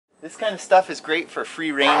This kind of stuff is great for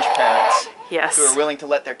free-range parents. Yes. Who are willing to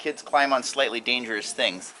let their kids climb on slightly dangerous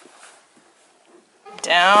things.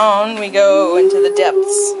 Down we go into the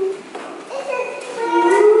depths.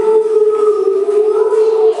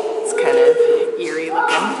 It's kind of eerie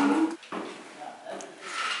looking.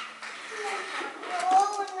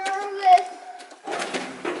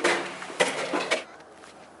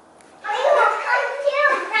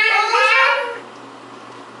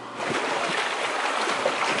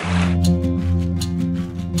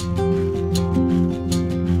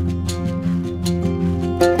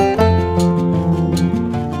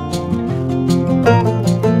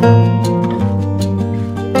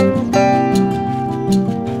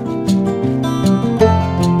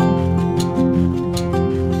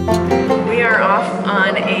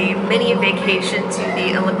 Vacation to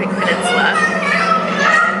the Olympic Peninsula,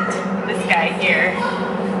 and this guy here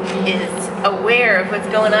is aware of what's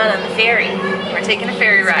going on the ferry. We're taking a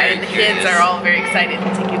ferry ride and the kids are all very excited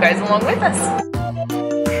to take you guys along with us.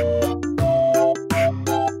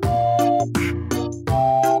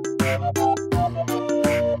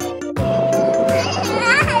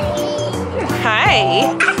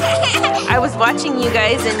 Hi! I was watching you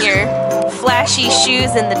guys in your flashy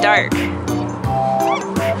shoes in the dark.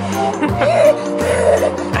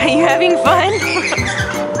 Are you having fun?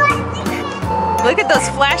 Look at those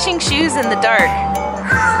flashing shoes in the dark.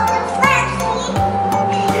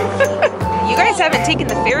 You guys haven't taken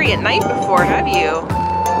the ferry at night before, have you?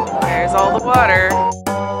 There's all the water.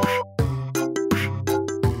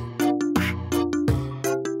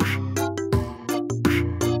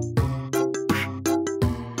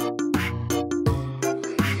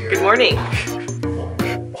 Good morning.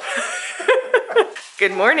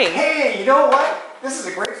 Good morning. Hey, you know what? This is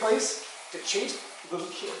a great place to chase little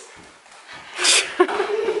kids. You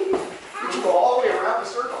can go all the way around the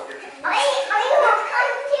circle here.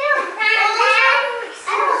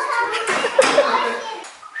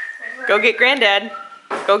 Go get Granddad.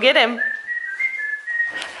 Go get him.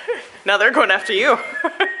 Now they're going after you.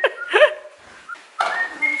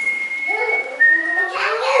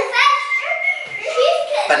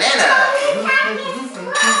 Banana!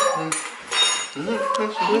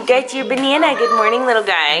 You got your banana. Good morning, little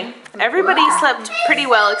guy. Everybody slept pretty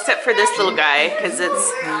well except for this little guy because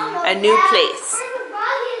it's a new place.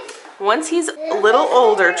 Once he's a little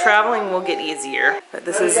older, traveling will get easier. But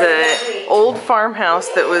this is an old farmhouse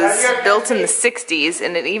that was built in the 60s,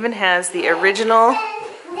 and it even has the original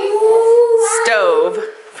stove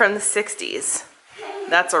from the 60s.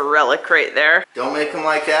 That's a relic right there. Don't make them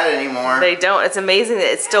like that anymore. They don't. It's amazing that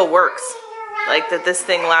it still works. Like that this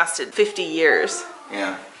thing lasted 50 years.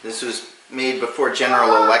 Yeah, this was made before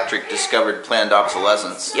General Electric discovered planned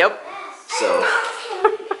obsolescence. Yep. So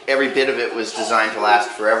every bit of it was designed to last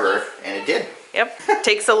forever, and it did. Yep.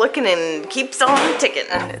 Takes a licking and keeps on ticking.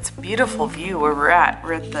 It's a beautiful view where we're at.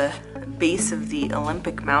 We're at the base of the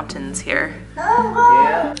Olympic Mountains here.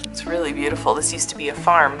 Yeah. It's really beautiful. This used to be a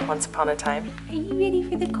farm once upon a time. Are you ready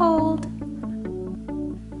for the cold?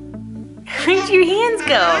 Where'd your hands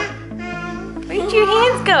go? Where'd your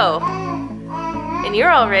hands go? And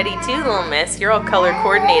you're all ready too, little miss. You're all color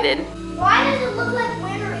coordinated. Why does it look like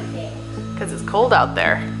winter again? Because it's cold out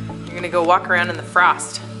there. You're gonna go walk around in the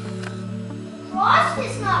frost. Frost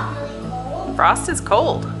is not really cold. Frost is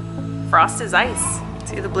cold. Frost is ice.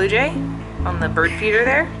 See the blue jay on the bird feeder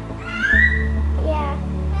there? Yeah.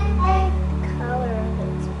 I like the color of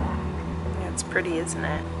its back. Yeah, it's pretty, isn't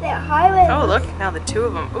it? That highway. Oh, look, now the two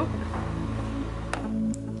of them. Oop.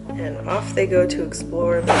 And off they go to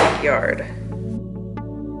explore the backyard.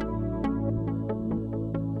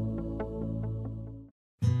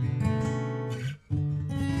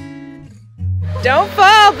 Don't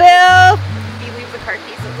fall, Bill! If you leave the car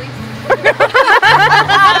keys at least.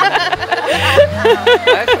 It's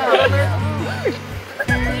like, no, there's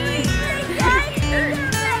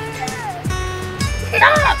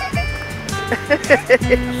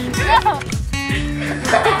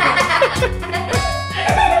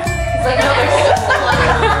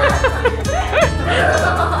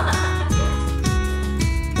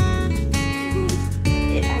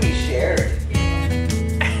We shared.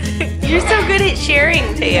 You're so good at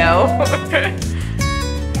sharing, Teo.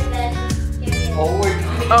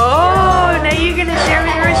 Oh, now you're gonna share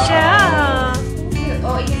with Rochelle.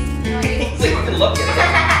 So you can look at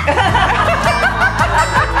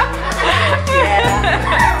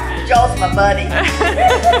Yeah. Joel's my buddy.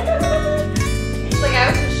 It's like I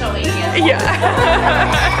was just showing you. Yeah.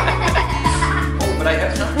 Oh, but I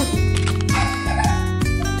have some.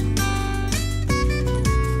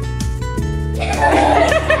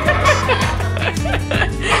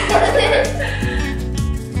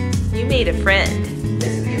 made a friend.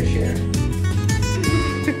 This is your share.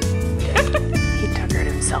 He tuckered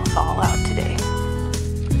himself all out today.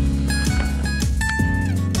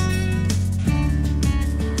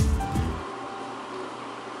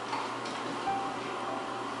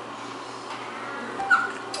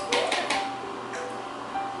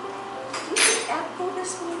 Apple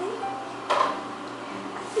this morning?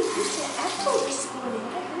 I think you said apple this morning.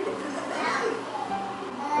 I heard it from the back.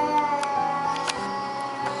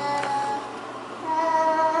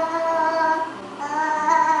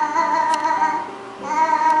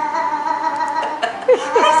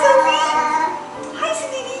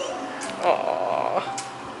 Aww.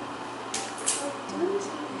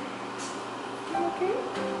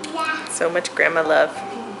 So much grandma love.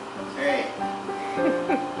 Alright.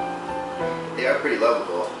 They are pretty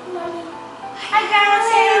lovable. Hi guys,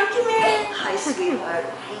 come here. Hi, sweetheart.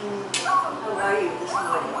 How are you this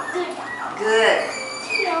morning? Good.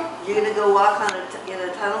 You're gonna go walk on in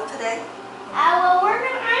a tunnel today? Well, I'm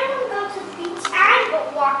gonna go to the beach and go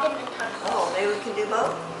walk in the tunnel. Oh, maybe we can do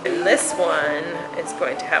both. And this one is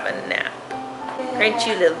going to have a nap. Aren't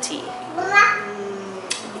you, little T?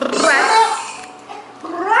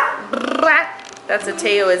 That's a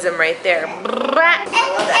Teoism right there. I love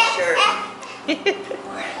that shirt.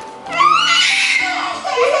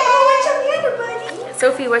 What's on the other, buddy?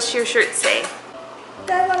 Sophie, what's your shirt say?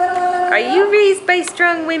 Are you raised by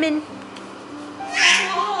strong women?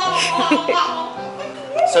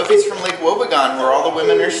 Sophie's from Lake Wobegon, where all the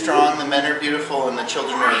women are strong, the men are beautiful, and the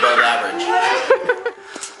children are above average.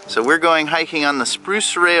 So we're going hiking on the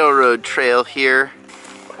Spruce Railroad Trail here,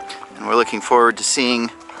 and we're looking forward to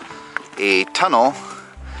seeing a tunnel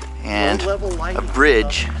and a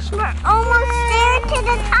bridge. We're almost there to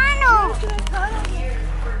the tunnel.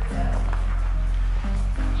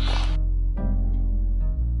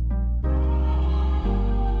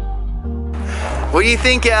 What do you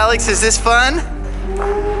think, Alex? Is this fun?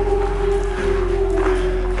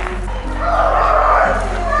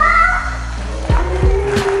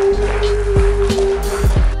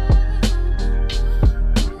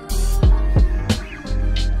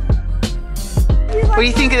 What do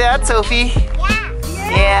you think of that, Sophie?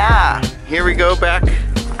 Yeah. Here we go back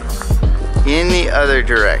in the other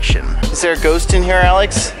direction. Is there a ghost in here,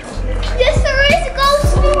 Alex? Yes, there is a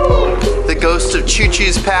ghost in here. The ghost of Choo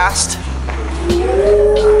Choo's past?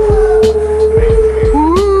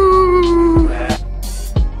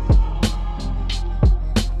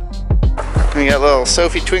 We got little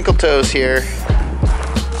Sophie Twinkle Toes here.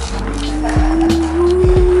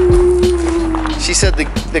 She said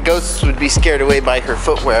the ghosts would be scared away by her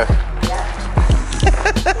footwear.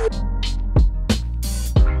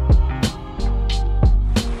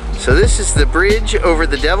 So this is the bridge over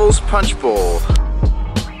the Devil's Punch Bowl.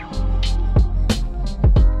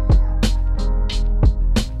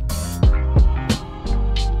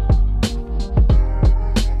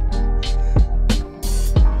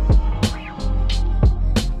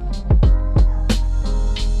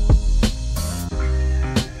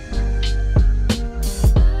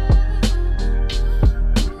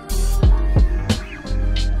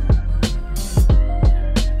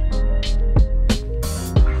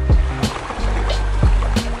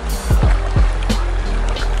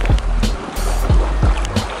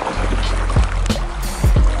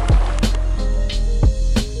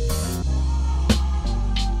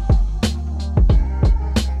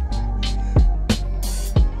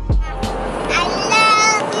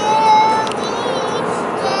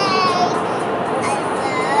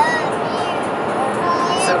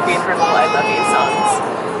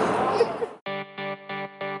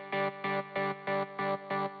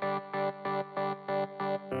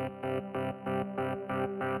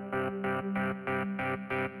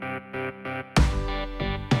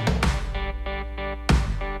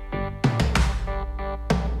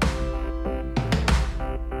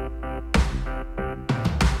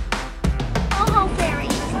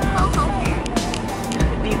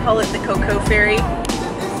 Call it the Cocoa Ferry. Is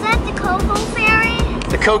that the Cocoa Ferry?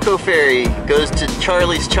 The Cocoa Ferry goes to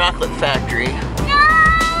Charlie's Chocolate Factory.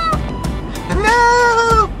 No!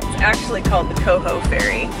 No! It's actually called the Coho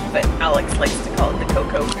Ferry, but Alex likes to call it the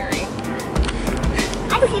Cocoa Ferry.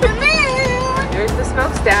 I see the moon! There's the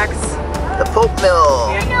smokestacks. The pulp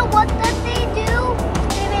mill. You know what that they do?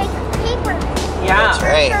 They make paper. Yeah. That's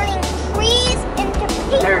right. They're turning trees into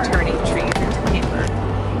paper. They're turning trees into paper.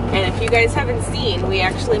 And if you guys haven't seen, we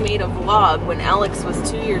actually made a vlog when Alex was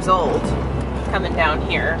 2 years old coming down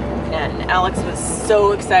here. And Alex was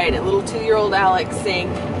so excited. Little 2-year-old Alex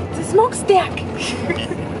saying, "It's a smokestack."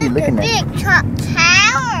 Looking at Big tall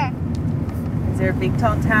tower. Is there a big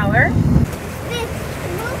tall tower? Big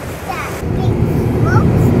smokestack.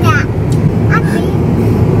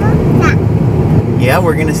 Yeah,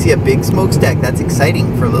 we're gonna see a big smokestack. That's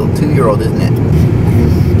exciting for a little 2-year-old, isn't it?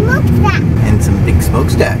 Smokestack. And some big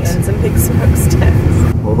smokestacks. And some big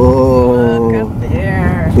smokestacks. Oh, Look up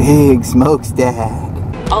there. big smokestack.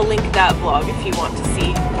 I'll link that vlog if you want to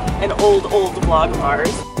see an old vlog of ours.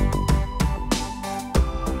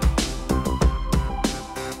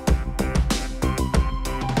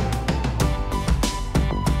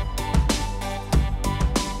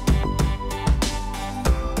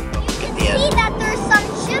 See that there's some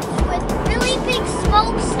ships with really big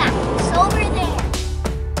smokestacks over there.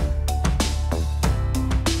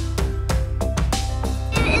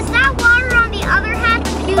 Is that water on the other hand,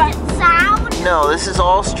 the Puget Sound? No, this is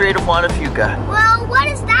all Strait of Juan de Fuca. Well, what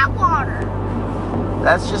is that water?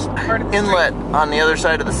 That's just inlet on the other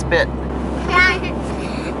side of the spit.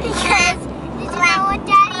 Because, did you know what,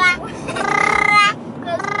 Daddy?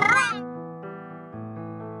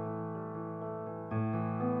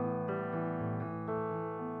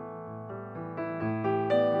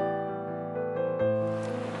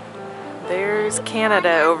 There's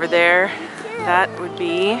Canada over there. That would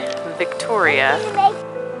be Victoria.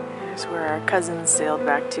 Here's where our cousins sailed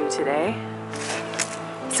back to today.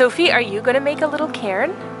 Sophie, are you gonna make a little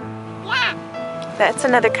cairn? Yeah. That's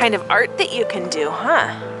another kind of art that you can do,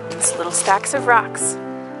 huh? It's little stacks of rocks.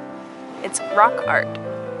 It's rock art.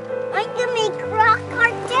 I can make rock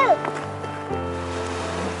art too.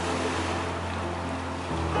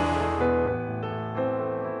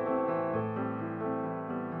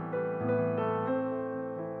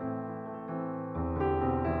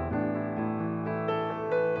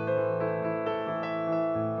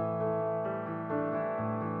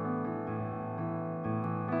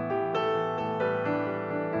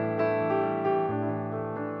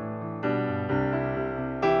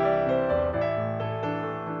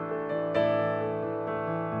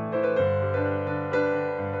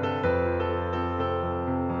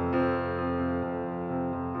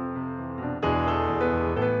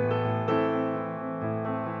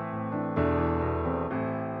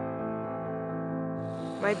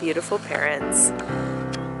 My beautiful parents.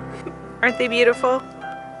 Aren't they beautiful?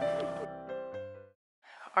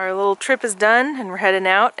 Our little trip is done and we're heading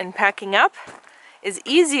out, and packing up is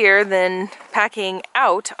easier than packing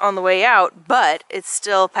out on the way out, but it's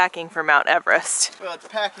still packing for Mount Everest. Well, it's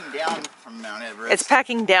packing down from Mount Everest. It's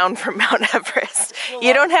packing down from Mount Everest.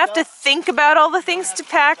 You don't have to think about all the things to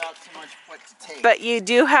pack, but you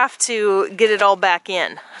do have to get it all back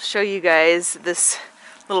in. I'll show you guys this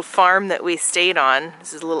little farm that we stayed on.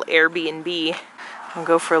 This is a little Airbnb. I'll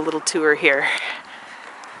go for a little tour here.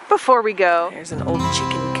 Before we go, there's an old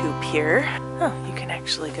chicken coop here. Oh, you can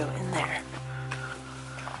actually go in there.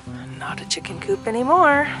 Not a chicken coop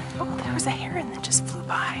anymore. Oh, there was a heron that just flew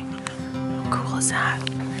by. How cool is that?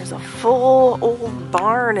 There's a full old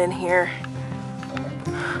barn in here.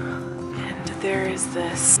 And there is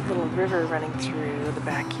this little river running through the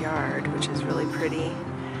backyard, which is really pretty.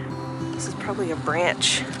 This is probably a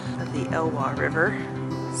branch of the Elwha River.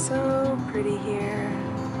 So pretty here.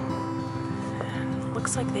 And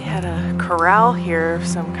looks like they had a corral here of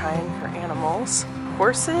some kind for animals.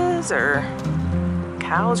 Horses or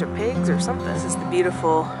cows or pigs or something. This is the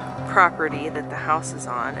beautiful property that the house is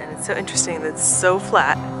on, and it's so interesting that it's so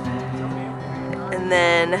flat. And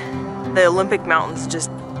then the Olympic Mountains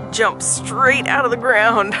just jump straight out of the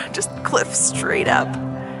ground, just cliff straight up.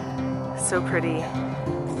 So pretty.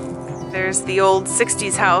 There's the old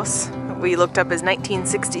 60s house that we looked up as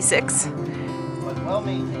 1966. Well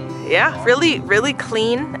maintained. Yeah, really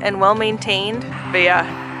clean and well maintained. But yeah,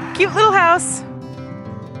 cute little house.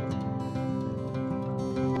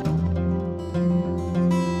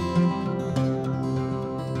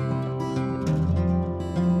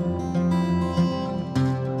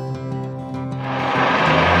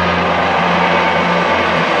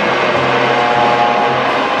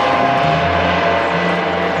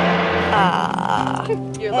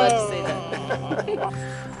 You're allowed to say that.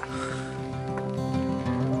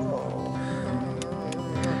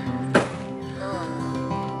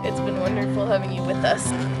 It's been wonderful having you with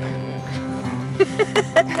us.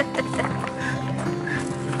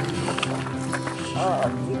 Oh,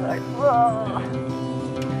 you like,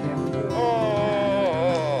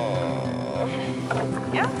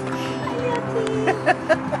 yeah.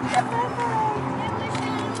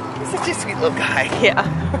 He's such a sweet little guy. Yeah.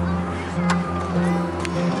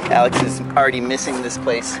 Alex is already missing this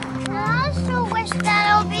place. I also wish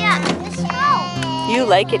that it'll be at this house. You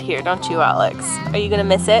like it here, don't you, Alex? Are you gonna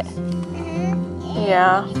miss it?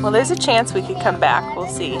 Yeah. Well, there's a chance we could come back. We'll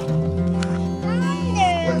see.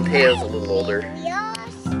 When Teo's a little older. He's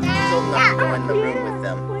old enough to go in the room with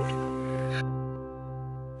them.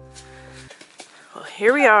 Well,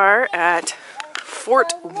 Here we are at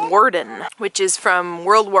Fort Worden, which is from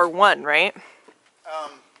World War I, right?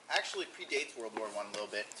 Actually predates World War I a little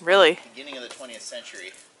bit. It's Really? the beginning of the 20th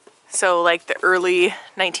century. So like the early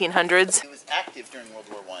 1900s. It was active during World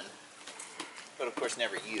War I, but of course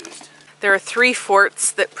never used. There are 3 forts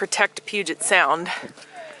that protect Puget Sound,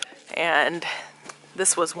 and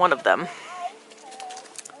this was one of them.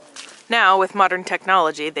 Now, with modern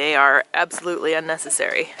technology, they are absolutely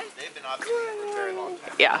unnecessary. They've been obsolete for a very long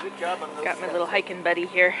time. Yeah. Good job on those. Got my little hiking buddy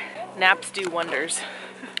here. Naps do wonders.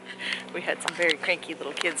 We had some very cranky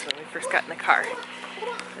little kids when we first got in the car.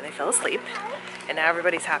 And they fell asleep, and now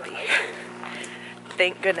everybody's happy.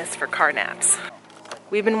 Thank goodness for car naps.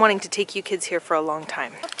 We've been wanting to take you kids here for a long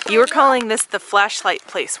time. You were calling this the flashlight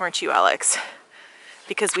place, weren't you, Alex?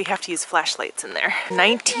 Because we have to use flashlights in there.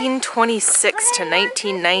 1926 to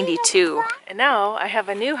 1992. And now I have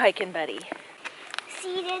a new hiking buddy.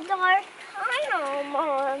 See the dark tunnel,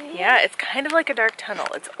 Mom. Yeah, it's kind of like a dark tunnel.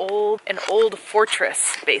 It's an old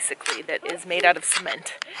fortress, basically, that is made out of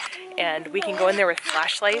cement. And we can go in there with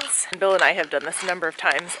flashlights. Bill and I have done this a number of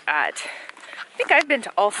times I think I've been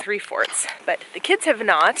to all 3 forts, but the kids have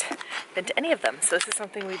not been to any of them. So this is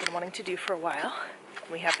something we've been wanting to do for a while.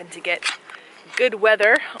 We happen to get good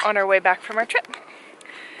weather on our way back from our trip.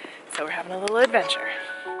 So we're having a little adventure.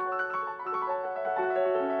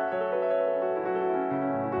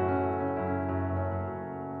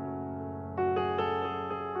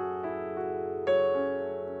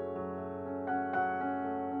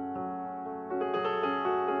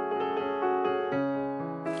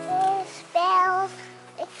 Spell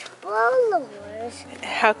explorers.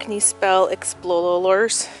 How can you spell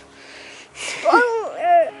explorers?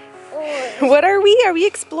 What are we? Are we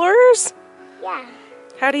explorers? Yeah.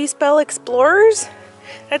 How do you spell explorers?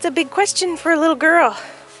 That's a big question for a little girl.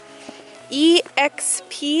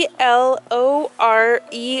 E-X-P-L-O-R-E-R-S.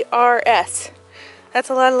 That's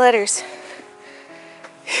a lot of letters.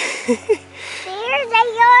 There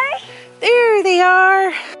they are. There they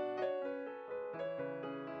are.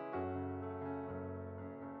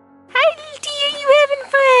 Hi, Lily, are you having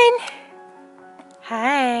fun?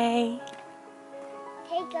 Hi.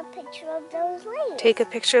 Take a picture of those leaves. Take a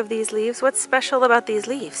picture of these leaves. What's special about these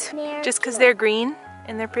leaves? Just because they're green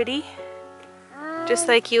and they're pretty? Just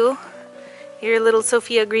like you? You're a little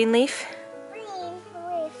Sophia Greenleaf? Green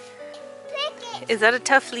leaf. Pick it. Is that a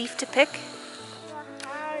tough leaf to pick?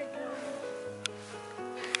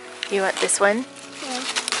 You want this one? Yeah.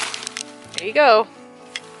 There you go.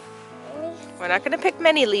 We're not going to pick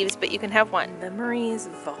many leaves, but you can have one. The Marie's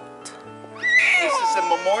Vault. This is a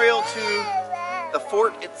memorial to the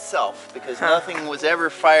fort itself, because nothing was ever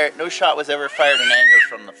fired, no shot was ever fired in anger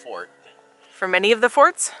from the fort. From any of the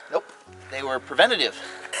forts? Nope, they were preventative.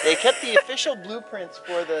 They kept the official blueprints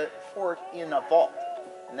for the fort in a vault.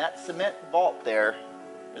 And that cement vault there,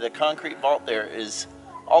 or the concrete vault there, is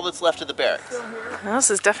all that's left of the barracks. Well,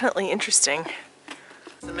 this is definitely interesting.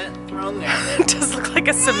 Cement throne there. It does look like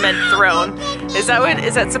a cement throne. Is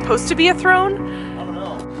that supposed to be a throne? I don't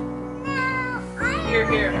know. Here,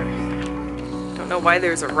 here. Don't know why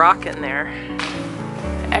there's a rock in there.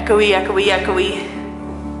 Echoey, echoey, echoey.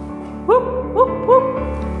 Whoop, whoop,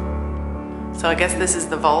 whoop. So I guess this is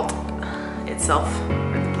the vault itself,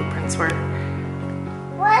 where the blueprints were.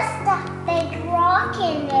 What's that big rock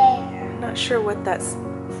in there? I'm not sure what that's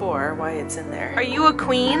for, why it's in there. Are you a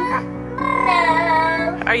queen? No.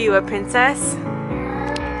 Are you a princess?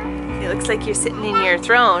 It looks like you're sitting in your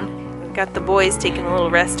throne. We've got the boys taking a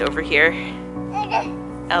little rest over here.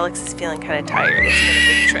 Alex is feeling kind of tired. It's been a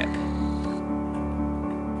big trip.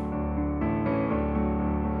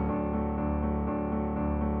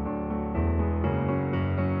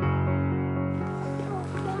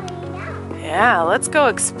 Yeah, let's go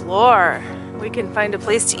explore. We can find a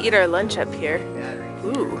place to eat our lunch up here.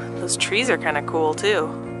 Ooh, those trees are kind of cool too.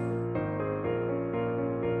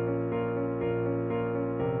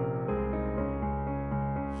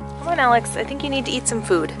 Come on, Alex, I think you need to eat some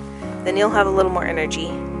food. Then you'll have a little more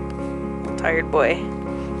energy. Tired boy.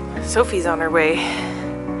 Sophie's on her way.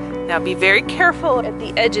 Now be very careful at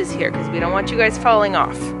the edges here because we don't want you guys falling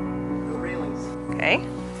off. No railings. Okay?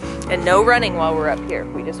 And no running while we're up here.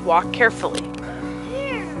 We just walk carefully.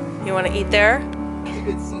 You want to eat there? It's a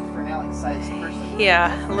good seat for an Alex-sized person.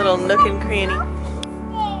 Yeah, a little nook and cranny.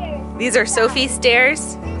 These are Sophie's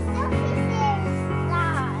stairs.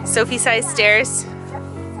 Sophie-sized stairs.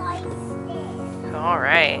 All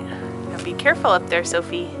right. Now be careful up there,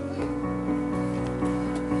 Sophie.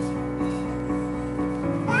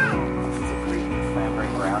 This is a great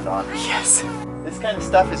clambering around on. Yes. This kind of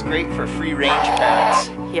stuff is great for free-range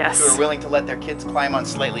parents Yes. who are willing to let their kids climb on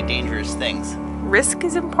slightly dangerous things. risk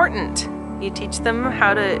is important. You teach them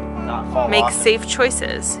how to Not fall make off safe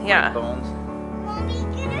choices. and Yeah. bones. Mommy,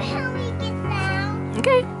 gonna help me get down?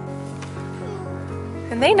 Okay.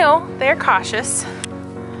 And they know, they're cautious.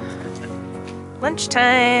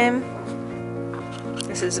 Lunchtime.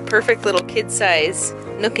 This is a perfect little kid-size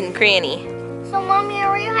nook and cranny So, Mommy,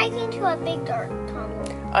 are we hiking to a big dark tunnel?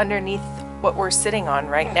 underneath what we're sitting on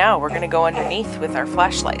right now. We're gonna go underneath with our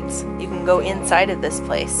flashlights. You can go inside of this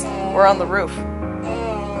place. We're on the roof.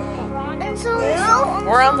 And so,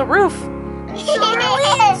 We're on the roof. is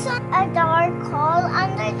a dark hole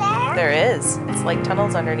under there? There is. It's like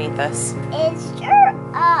tunnels underneath us. Is there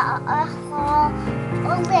a hole,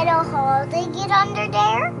 a little hole to get under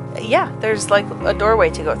there? Yeah, there's like a doorway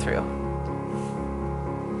to go through.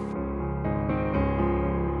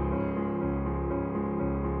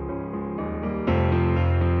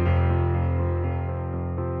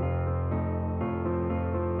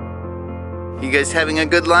 You guys having a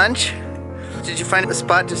good lunch? Did you find a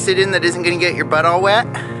spot to sit in that isn't going to get your butt all wet?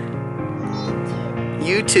 Me too.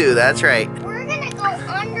 You too, that's right. We're gonna go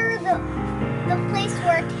under the place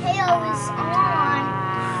where Tail is on,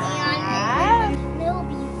 and it'll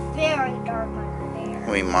be very dark under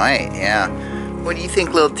there. We might, yeah. What do you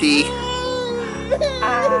think, little T?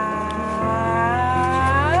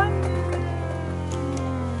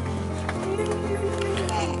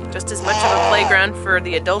 Just as much of a playground for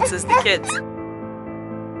the adults as the kids.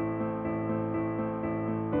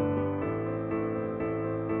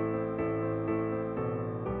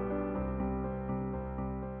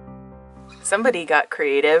 Somebody got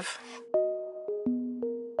creative.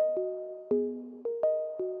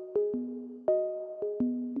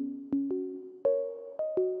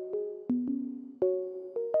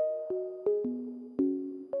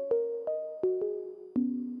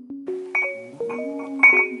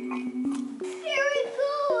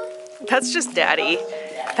 That's just Daddy.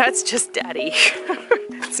 That's just Daddy.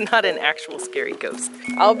 It's not an actual scary ghost.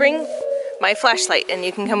 I'll bring my flashlight and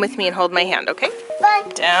you can come with me and hold my hand, okay? Bye.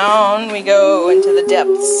 Down we go into the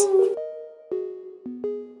depths.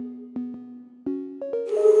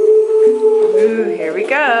 Ooh, here we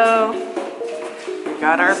go. We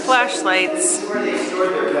got our flashlights. Where they store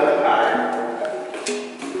their gunpowder.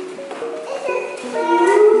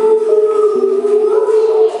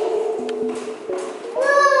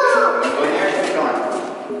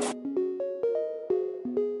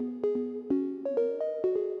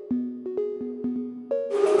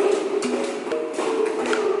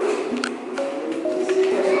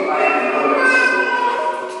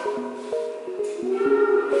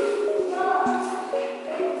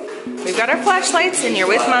 We've got our flashlights and you're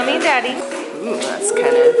with Mommy and Daddy. Ooh, that's kind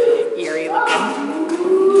of eerie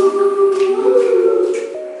looking.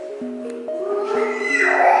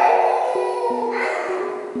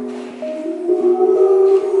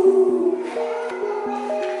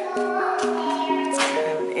 It's kind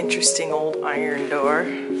of an interesting old iron door.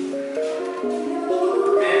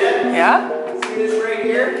 Yeah? See this right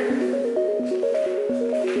here?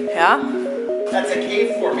 Yeah? That's a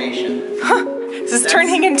cave formation. This is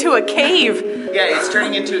turning into a cave. Yeah, it's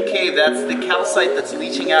turning into a cave. That's the calcite that's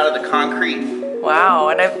leaching out of the concrete. Wow,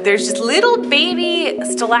 and there's just little baby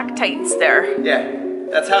stalactites there. Yeah,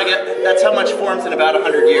 that's how much forms in about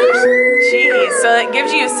 100 years. Jeez, so that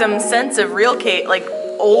gives you some sense of real cave, like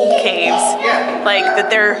old caves. Yeah. Like that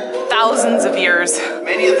they're thousands of years.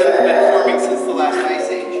 Many of them have been forming since the last ice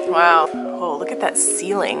age. Wow. Oh, look at that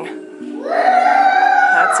ceiling.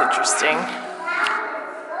 That's interesting.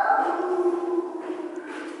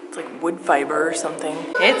 It's like wood fiber or something.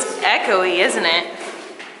 It's echoey, isn't it?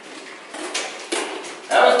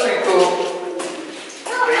 That was pretty cool.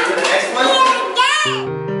 Ready for the next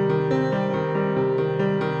one?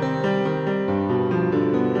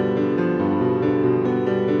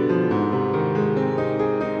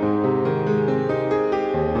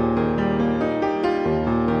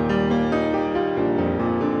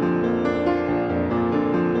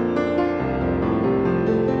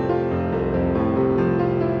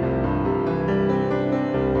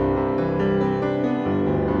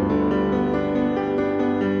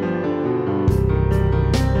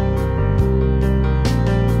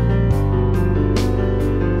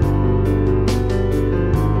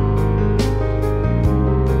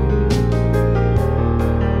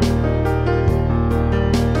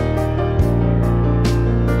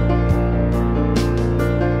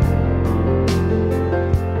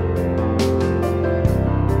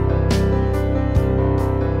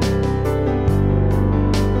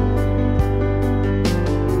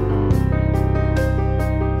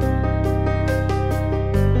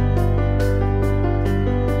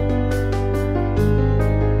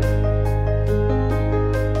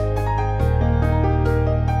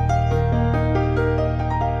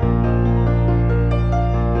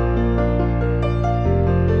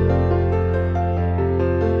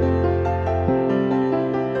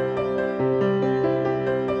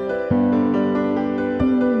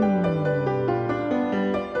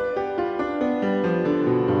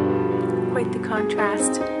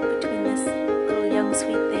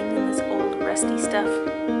 nasty stuff.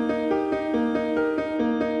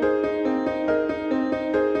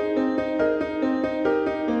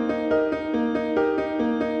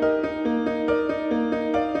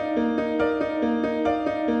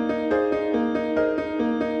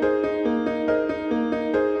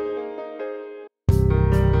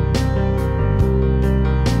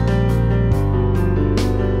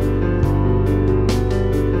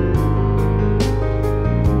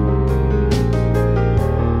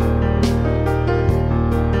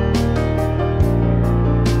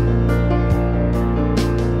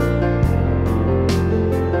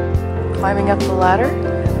 Climbing up the ladder,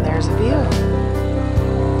 and there's a view.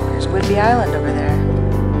 There's Whidbey Island over there.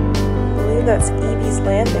 I believe that's Evie's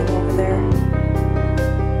Landing over there.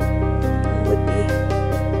 Whidbey.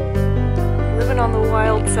 Living on the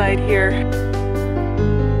wild side here.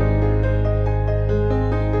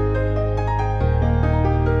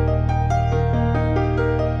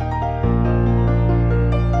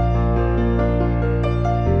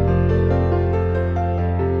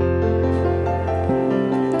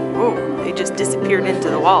 Just disappeared into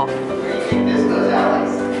the wall. Where do you think this goes,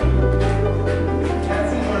 Alex? Haven't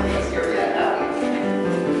seen one of these here yet, have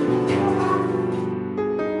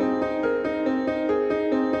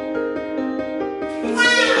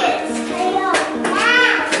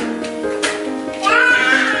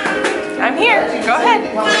I'm here. Go ahead.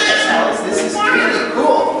 Come on, Alex. This is really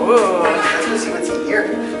cool. Whoa. Let's go see what's in here.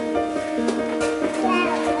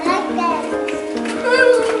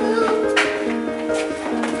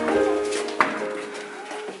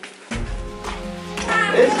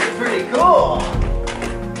 This is pretty cool.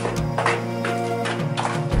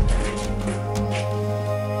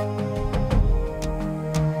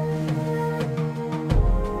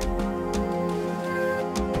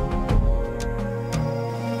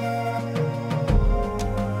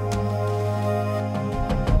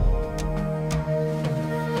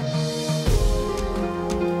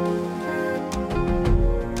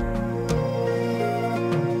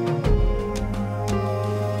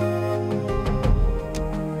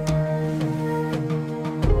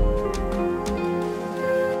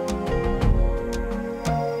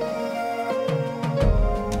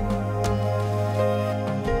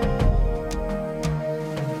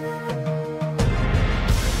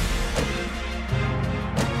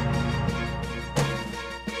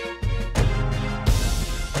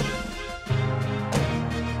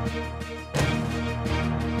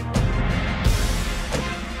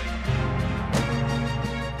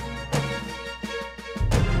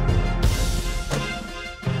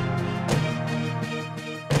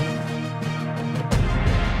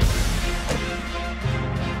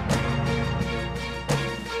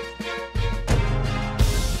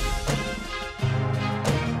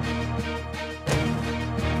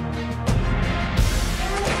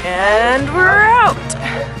 And we're out.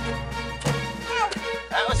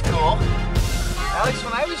 That was cool. Alex,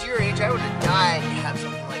 when I was your age, I would have died to have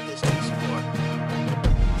something like this to explore.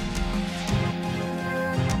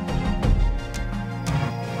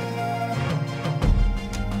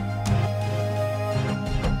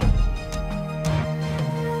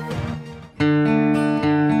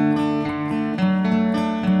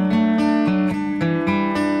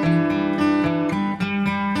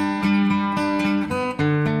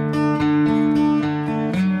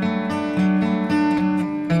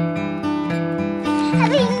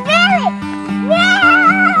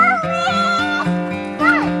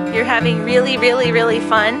 You're having really, really, really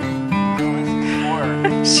fun.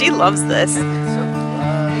 She loves this.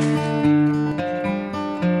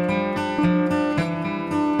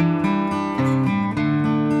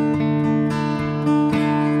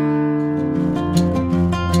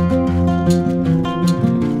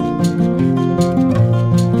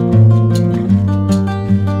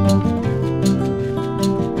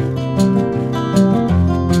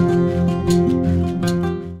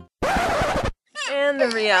 And the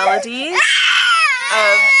realities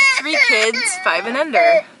of 3 kids 5 and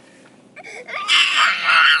under.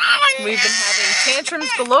 We've been having tantrums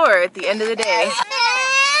galore at the end of the day.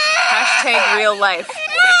 # real life.